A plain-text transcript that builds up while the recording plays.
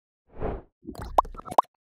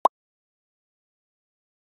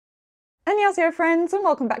Annyeonghaseyo friends, and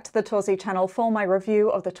welcome back to the Torsie channel for my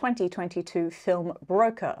review of the 2022 film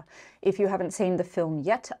Broker. If you haven't seen the film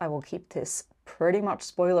yet, I will keep this pretty much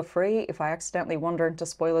spoiler-free. If I accidentally wander into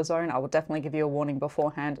spoiler zone, I will definitely give you a warning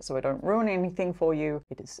beforehand so I don't ruin anything for you.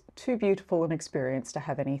 It is too beautiful an experience to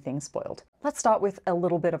have anything spoiled. Let's start with a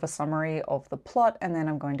little bit of a summary of the plot, and then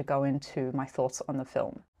I'm going to go into my thoughts on the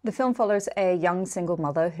film. The film follows a young single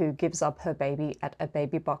mother who gives up her baby at a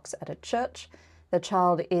baby box at a church. The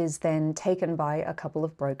child is then taken by a couple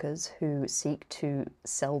of brokers who seek to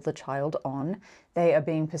sell the child on. They are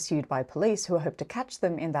being pursued by police who hope to catch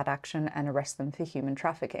them in that action and arrest them for human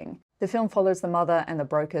trafficking. The film follows the mother and the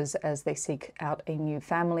brokers as they seek out a new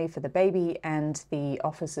family for the baby and the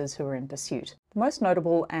officers who are in pursuit. The most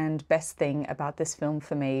notable and best thing about this film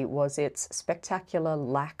for me was its spectacular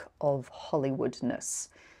lack of Hollywoodness.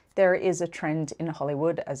 There is a trend in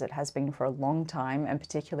Hollywood, as it has been for a long time, and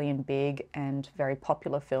particularly in big and very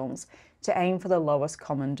popular films, to aim for the lowest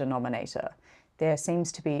common denominator. There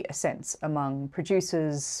seems to be a sense among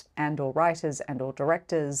producers and/or writers and/or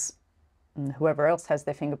directors, and whoever else has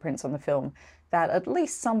their fingerprints on the film, that at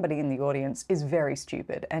least somebody in the audience is very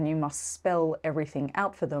stupid, and you must spell everything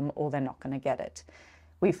out for them or they're not going to get it.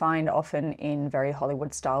 We find often in very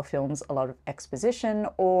Hollywood-style films a lot of exposition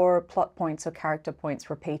or plot points or character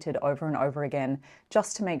points repeated over and over again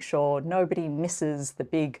just to make sure nobody misses the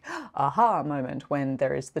big aha moment when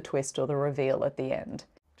there is the twist or the reveal at the end.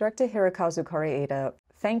 Director Hirokazu Koreeda,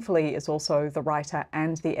 thankfully, is also the writer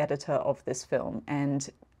and the editor of this film, and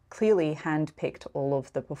clearly handpicked all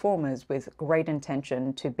of the performers with great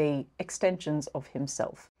intention to be extensions of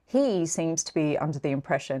himself. He seems to be under the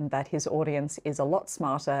impression that his audience is a lot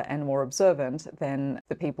smarter and more observant than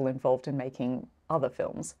the people involved in making other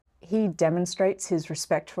films. He demonstrates his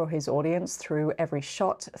respect for his audience through every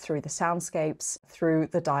shot, through the soundscapes, through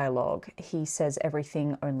the dialogue. He says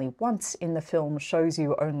everything only once in the film, shows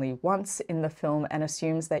you only once in the film, and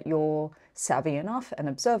assumes that you're savvy enough and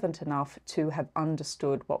observant enough to have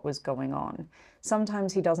understood what was going on.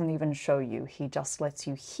 Sometimes he doesn't even show you, he just lets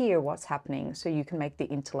you hear what's happening so you can make the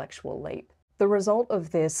intellectual leap. The result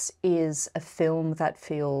of this is a film that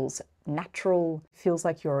feels natural, feels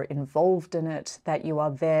like you're involved in it, that you are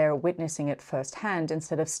there witnessing it firsthand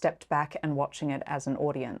instead of stepped back and watching it as an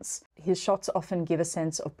audience. His shots often give a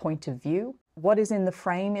sense of point of view. What is in the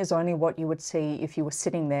frame is only what you would see if you were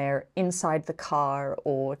sitting there inside the car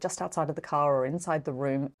or just outside of the car or inside the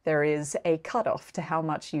room. There is a cutoff to how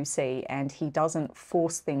much you see, and he doesn't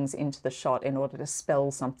force things into the shot in order to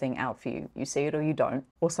spell something out for you. You see it or you don't,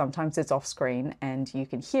 or sometimes it's off screen and you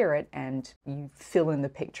can hear it and you fill in the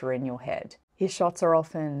picture in your head. His shots are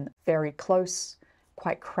often very close,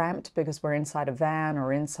 quite cramped because we're inside a van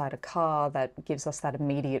or inside a car that gives us that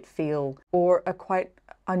immediate feel, or a quite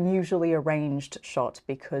unusually arranged shot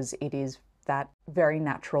because it is that very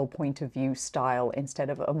natural point of view style instead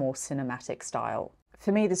of a more cinematic style.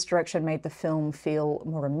 For me, this direction made the film feel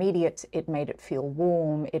more immediate, it made it feel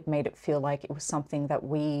warm, it made it feel like it was something that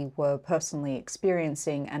we were personally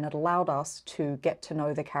experiencing, and it allowed us to get to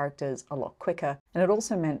know the characters a lot quicker. And it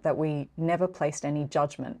also meant that we never placed any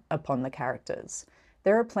judgment upon the characters.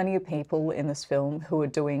 There are plenty of people in this film who are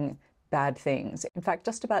doing bad things. In fact,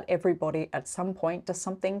 just about everybody at some point does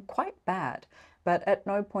something quite bad, but at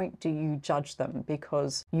no point do you judge them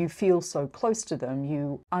because you feel so close to them,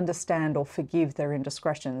 you understand or forgive their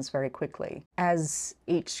indiscretions very quickly. As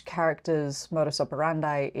each character's modus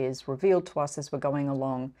operandi is revealed to us as we're going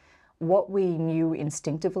along, what we knew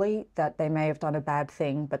instinctively, that they may have done a bad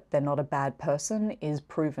thing but they're not a bad person, is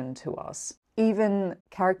proven to us. Even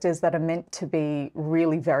characters that are meant to be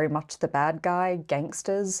really very much the bad guy,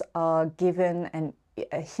 gangsters, are given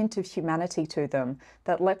a hint of humanity to them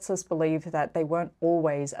that lets us believe that they weren't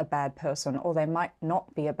always a bad person, or they might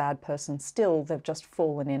not be a bad person still, they've just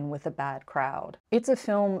fallen in with a bad crowd. It's a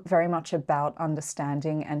film very much about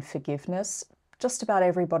understanding and forgiveness. Just about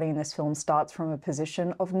everybody in this film starts from a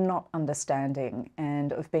position of not understanding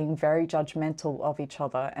and of being very judgmental of each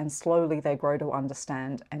other, and slowly they grow to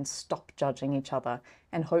understand and stop judging each other,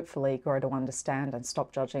 and hopefully grow to understand and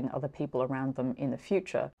stop judging other people around them in the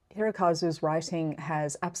future. Hirokazu's writing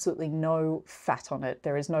has absolutely no fat on it.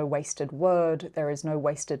 There is no wasted word, there is no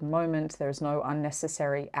wasted moment, there is no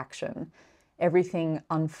unnecessary action. Everything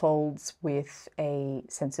unfolds with a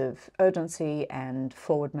sense of urgency and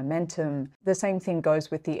forward momentum. The same thing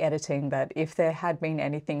goes with the editing, that if there had been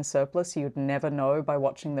anything surplus, you'd never know by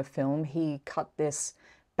watching the film. He cut this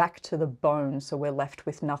back to the bone, so we're left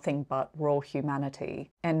with nothing but raw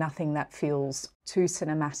humanity and nothing that feels too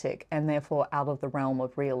cinematic and therefore out of the realm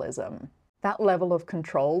of realism. That level of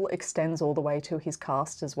control extends all the way to his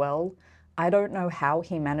cast as well. I don't know how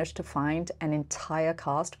he managed to find an entire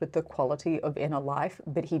cast with the quality of Inner Life,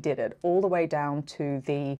 but he did it all the way down to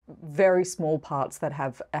the very small parts that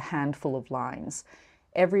have a handful of lines.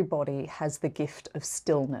 Everybody has the gift of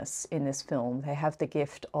stillness in this film. They have the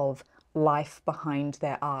gift of life behind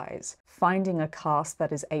their eyes. Finding a cast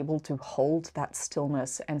that is able to hold that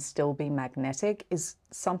stillness and still be magnetic is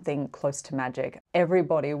something close to magic.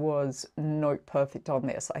 Everybody was note perfect on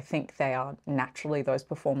this. I think they are naturally those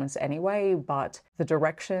performers anyway, but the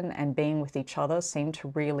direction and being with each other seemed to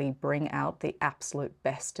really bring out the absolute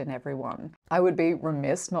best in everyone. I would be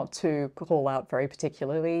remiss not to call out very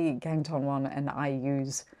particularly Kang Dong-won and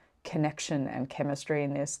IU's connection and chemistry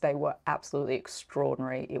in this. They were absolutely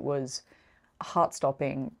extraordinary. It was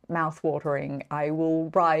heart-stopping, mouth-watering. I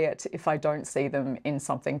will riot if I don't see them in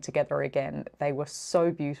something together again. They were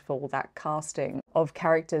so beautiful, that casting of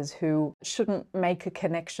characters who shouldn't make a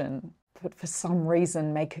connection, but for some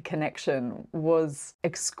reason make a connection, was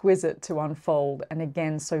exquisite to unfold, and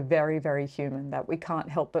again so very, very human, that we can't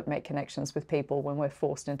help but make connections with people when we're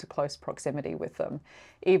forced into close proximity with them.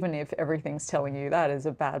 Even if everything's telling you that is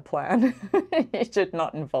a bad plan, you should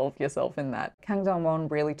not involve yourself in that. Kang Dong-won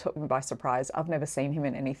really took me by surprise. I've never seen him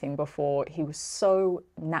in anything before. He was so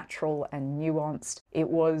natural and nuanced. It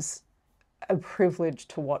was a privilege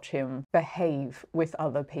to watch him behave with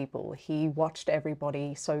other people. He watched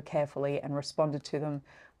everybody so carefully and responded to them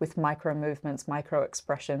with micro movements, micro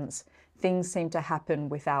expressions. Things seemed to happen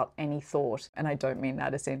without any thought. And I don't mean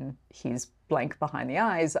that as in he's blank behind the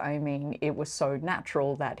eyes. I mean, it was so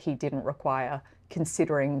natural that he didn't require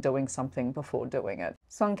considering doing something before doing it.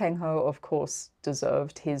 Song Kang-ho, of course,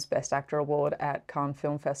 deserved his Best Actor award at Cannes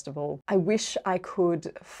Film Festival. I wish I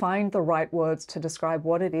could find the right words to describe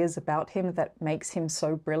what it is about him that makes him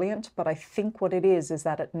so brilliant, but I think what it is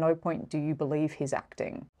that at no point do you believe he's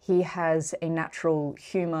acting. He has a natural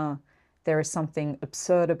humor. There is something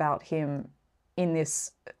absurd about him. In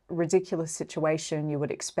this ridiculous situation, you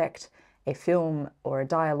would expect a film or a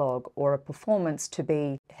dialogue or a performance to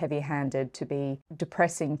be heavy-handed, to be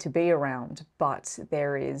depressing to be around, but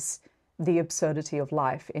there is the absurdity of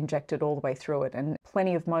life injected all the way through it, and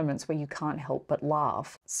plenty of moments where you can't help but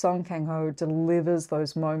laugh. Song Kang-ho delivers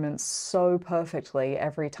those moments so perfectly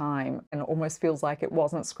every time, and it almost feels like it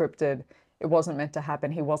wasn't scripted, it wasn't meant to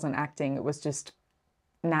happen, he wasn't acting, it was just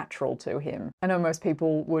natural to him. I know most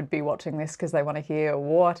people would be watching this because they want to hear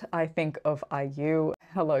what I think of IU.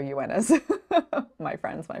 Hello, UNers. My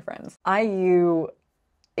friends. IU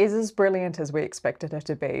is as brilliant as we expected her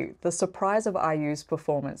to be. The surprise of IU's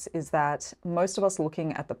performance is that most of us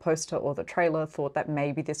looking at the poster or the trailer thought that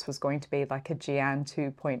maybe this was going to be like a Jian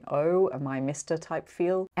 2.0, a My Mister type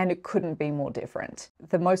feel, and it couldn't be more different.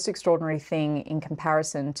 The most extraordinary thing in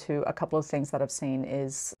comparison to a couple of things that I've seen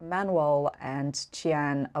is Manuel and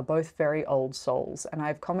Jian are both very old souls, and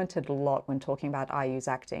I've commented a lot when talking about IU's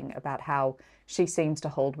acting about how she seems to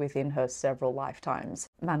hold within her several lifetimes.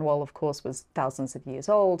 Manuel, of course, was thousands of years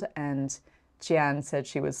old, and Jian said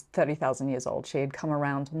she was 30,000 years old. She had come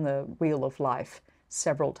around on the wheel of life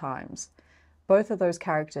several times. Both of those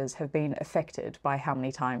characters have been affected by how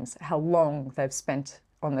many times, how long they've spent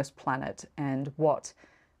on this planet, and what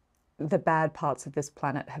the bad parts of this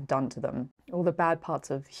planet have done to them, or the bad parts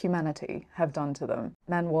of humanity have done to them.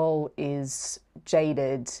 Manuel is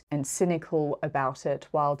jaded and cynical about it,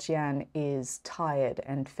 while Jian is tired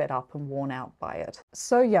and fed up and worn out by it.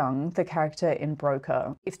 So Young, the character in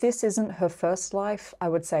Broker, if this isn't her first life, I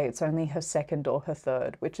would say it's only her second or her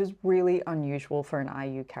third, which is really unusual for an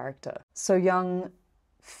IU character. So Young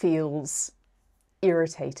feels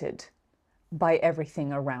irritated by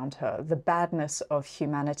everything around her. The badness of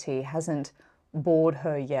humanity hasn't bored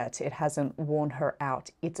her yet. It hasn't worn her out.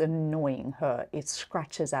 It's annoying her. It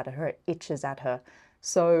scratches at her, it itches at her.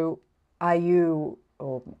 So IU,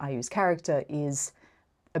 or IU's character, is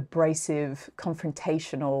abrasive,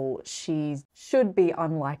 confrontational. She should be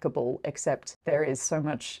unlikable, except there is so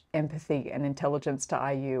much empathy and intelligence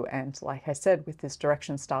to IU, and like I said, with this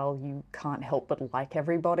direction style, you can't help but like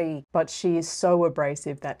everybody, but she is so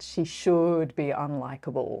abrasive that she should be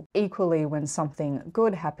unlikable. Equally, when something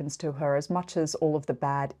good happens to her, as much as all of the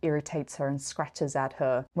bad irritates her and scratches at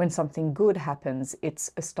her, when something good happens, it's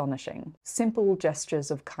astonishing. Simple gestures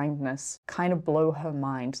of kindness kind of blow her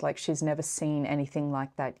mind, like she's never seen anything like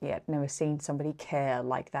that yet, never seen somebody care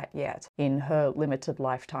like that yet in her limited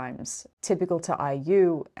lifetimes. Typical to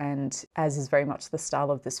IU, and as is very much the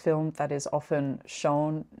style of this film, that is often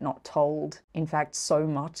shown, not told. In fact, so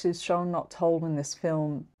much is shown, not told in this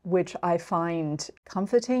film, which I find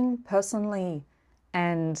comforting personally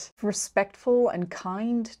and respectful and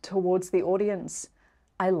kind towards the audience.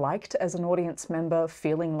 I liked, as an audience member,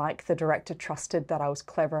 feeling like the director trusted that I was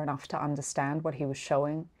clever enough to understand what he was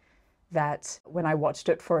showing. That when I watched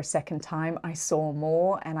it for a second time, I saw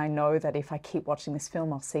more, and I know that if I keep watching this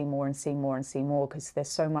film, I'll see more and see more and see more, because there's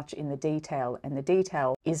so much in the detail, and the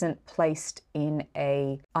detail isn't placed in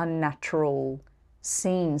a unnatural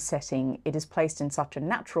scene setting. It is placed in such a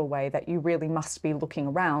natural way that you really must be looking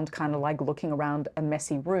around, kind of like looking around a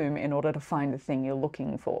messy room in order to find the thing you're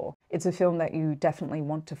looking for. It's a film that you definitely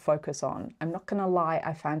want to focus on. I'm not gonna lie,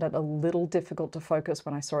 I found it a little difficult to focus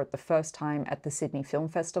when I saw it the first time at the Sydney Film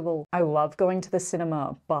Festival. I love going to the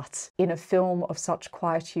cinema, but in a film of such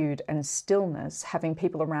quietude and stillness, having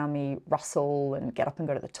people around me rustle and get up and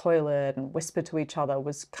go to the toilet and whisper to each other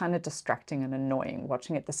was kind of distracting and annoying.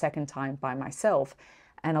 Watching it the second time by myself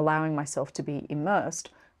and allowing myself to be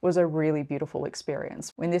immersed was a really beautiful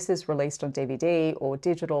experience. When this is released on DVD or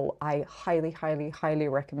digital, I highly, highly, highly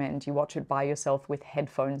recommend you watch it by yourself with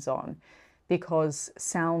headphones on, because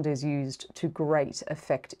sound is used to great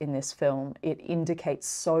effect in this film. It indicates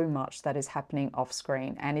so much that is happening off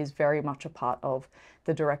screen and is very much a part of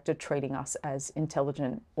the director treating us as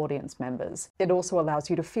intelligent audience members. It also allows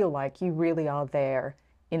you to feel like you really are there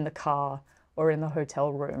in the car or in the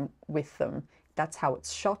hotel room with them. That's how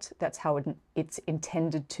it's shot, that's how it's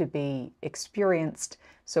intended to be experienced.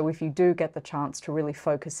 So if you do get the chance to really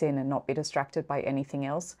focus in and not be distracted by anything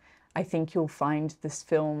else, I think you'll find this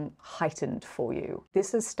film heightened for you.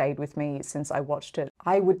 This has stayed with me since I watched it.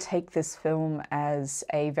 I would take this film as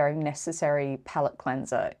a very necessary palate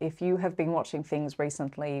cleanser. If you have been watching things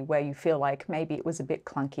recently where you feel like maybe it was a bit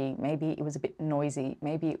clunky, maybe it was a bit noisy,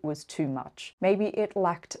 maybe it was too much, maybe it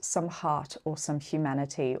lacked some heart or some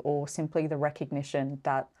humanity, or simply the recognition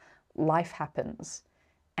that life happens.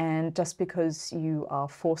 And just because you are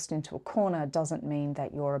forced into a corner doesn't mean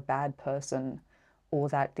that you're a bad person, or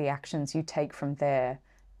that the actions you take from there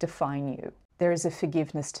define you. There is a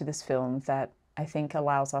forgiveness to this film that I think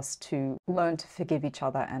allows us to learn to forgive each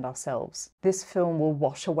other and ourselves. This film will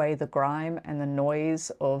wash away the grime and the noise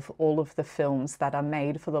of all of the films that are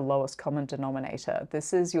made for the lowest common denominator.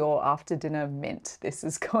 This is your after dinner mint. This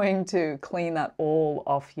is going to clean that all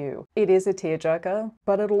off you. It is a tearjerker,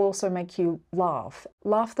 but it'll also make you laugh.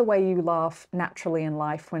 Laugh the way you laugh naturally in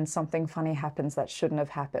life when something funny happens that shouldn't have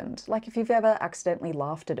happened. Like if you've ever accidentally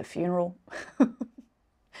laughed at a funeral.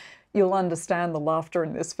 You'll understand the laughter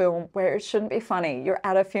in this film where it shouldn't be funny. You're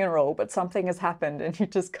at a funeral, but something has happened and you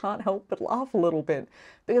just can't help but laugh a little bit,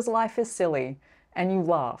 because life is silly and you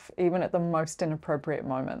laugh even at the most inappropriate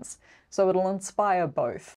moments. So it'll inspire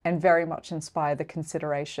both, and very much inspire the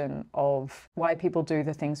consideration of why people do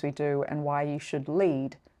the things we do and why you should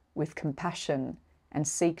lead with compassion and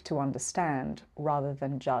seek to understand rather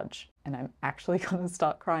than judge. And I'm actually going to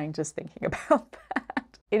start crying just thinking about that.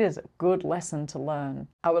 It is a good lesson to learn.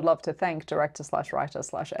 I would love to thank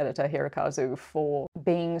director/writer/editor Hirokazu for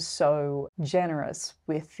being so generous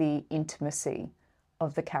with the intimacy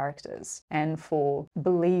of the characters, and for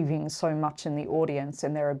believing so much in the audience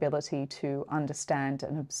and their ability to understand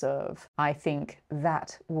and observe. I think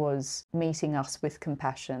that was meeting us with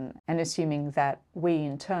compassion and assuming that we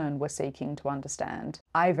in turn were seeking to understand.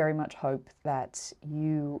 I very much hope that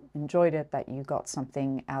you enjoyed it, that you got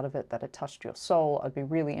something out of it, that it touched your soul. I'd be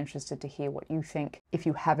really interested to hear what you think. If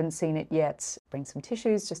you haven't seen it yet, bring some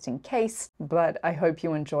tissues just in case, but I hope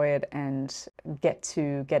you enjoy it and get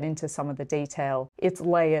into some of the detail. It's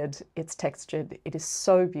layered, it's textured, it is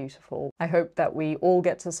so beautiful. I hope that we all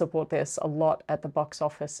get to support this a lot at the box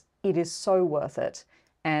office. It is so worth it.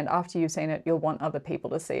 And after you've seen it, you'll want other people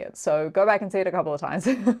to see it. So go back and see it a couple of times.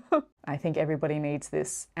 I think everybody needs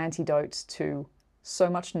this antidote to so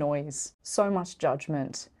much noise, so much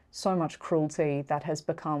judgment, so much cruelty that has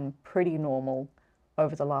become pretty normal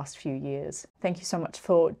over the last few years. Thank you so much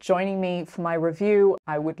for joining me for my review.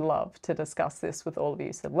 I would love to discuss this with all of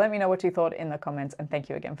you, so let me know what you thought in the comments, and thank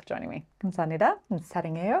you again for joining me. 감사합니다.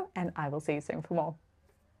 사랑해요, and I will see you soon for more.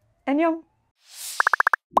 안녕!